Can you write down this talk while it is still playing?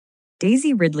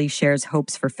Daisy Ridley shares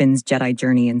hopes for Finn's Jedi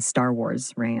journey in Star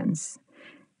Wars Rans.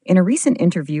 In a recent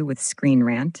interview with Screen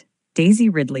Rant, Daisy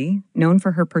Ridley, known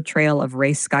for her portrayal of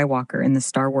Rey Skywalker in the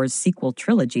Star Wars sequel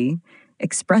trilogy,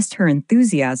 expressed her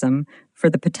enthusiasm for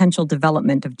the potential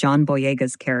development of John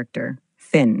Boyega's character,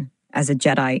 Finn, as a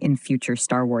Jedi in future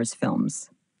Star Wars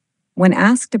films. When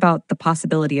asked about the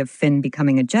possibility of Finn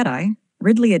becoming a Jedi,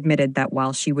 Ridley admitted that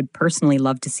while she would personally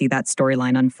love to see that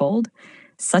storyline unfold,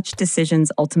 such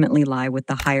decisions ultimately lie with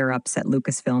the higher-ups at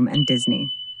Lucasfilm and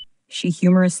Disney. She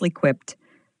humorously quipped,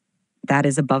 "That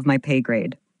is above my pay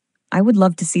grade. I would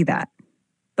love to see that,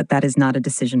 but that is not a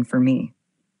decision for me."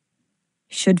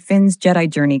 Should Finn's Jedi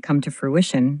journey come to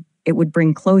fruition, it would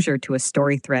bring closure to a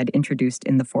story thread introduced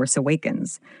in The Force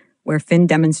Awakens, where Finn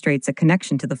demonstrates a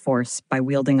connection to the Force by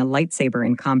wielding a lightsaber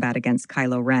in combat against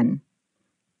Kylo Ren.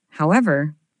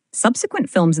 However, subsequent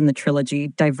films in the trilogy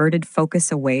diverted focus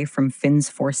away from Finn's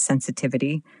Force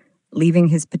sensitivity, leaving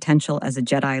his potential as a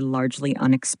Jedi largely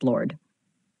unexplored.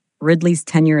 Ridley's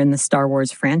tenure in the Star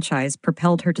Wars franchise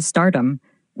propelled her to stardom,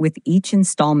 with each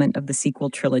installment of the sequel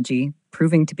trilogy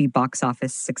proving to be box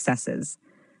office successes.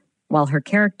 While her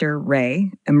character,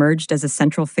 Rey, emerged as a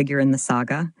central figure in the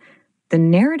saga, the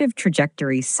narrative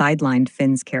trajectory sidelined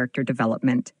Finn's character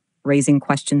development, raising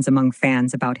questions among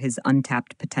fans about his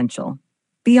untapped potential.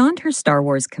 Beyond her Star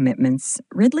Wars commitments,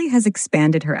 Ridley has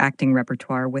expanded her acting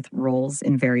repertoire with roles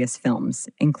in various films,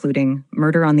 including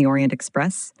Murder on the Orient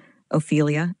Express,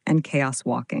 Ophelia, and Chaos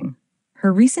Walking.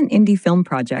 Her recent indie film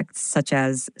projects, such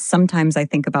as Sometimes I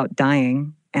Think About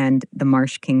Dying and The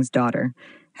Marsh King's Daughter,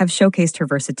 have showcased her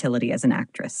versatility as an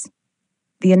actress.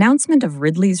 The announcement of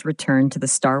Ridley's return to the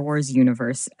Star Wars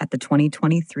universe at the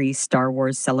 2023 Star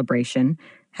Wars Celebration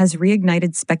has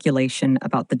reignited speculation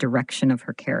about the direction of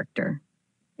her character.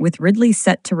 With Ridley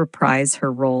set to reprise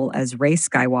her role as Rey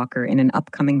Skywalker in an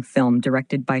upcoming film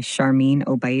directed by Sharmeen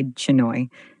Obaid-Chinoy,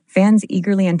 fans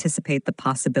eagerly anticipate the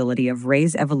possibility of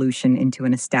Rey's evolution into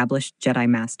an established Jedi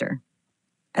Master.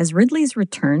 As Ridley's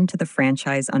return to the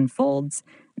franchise unfolds,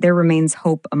 there remains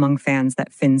hope among fans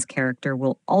that Finn's character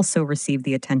will also receive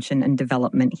the attention and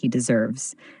development he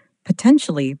deserves,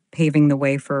 potentially paving the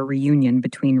way for a reunion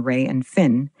between Rey and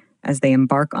Finn as they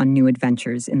embark on new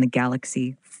adventures in the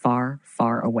galaxy far,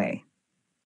 far away.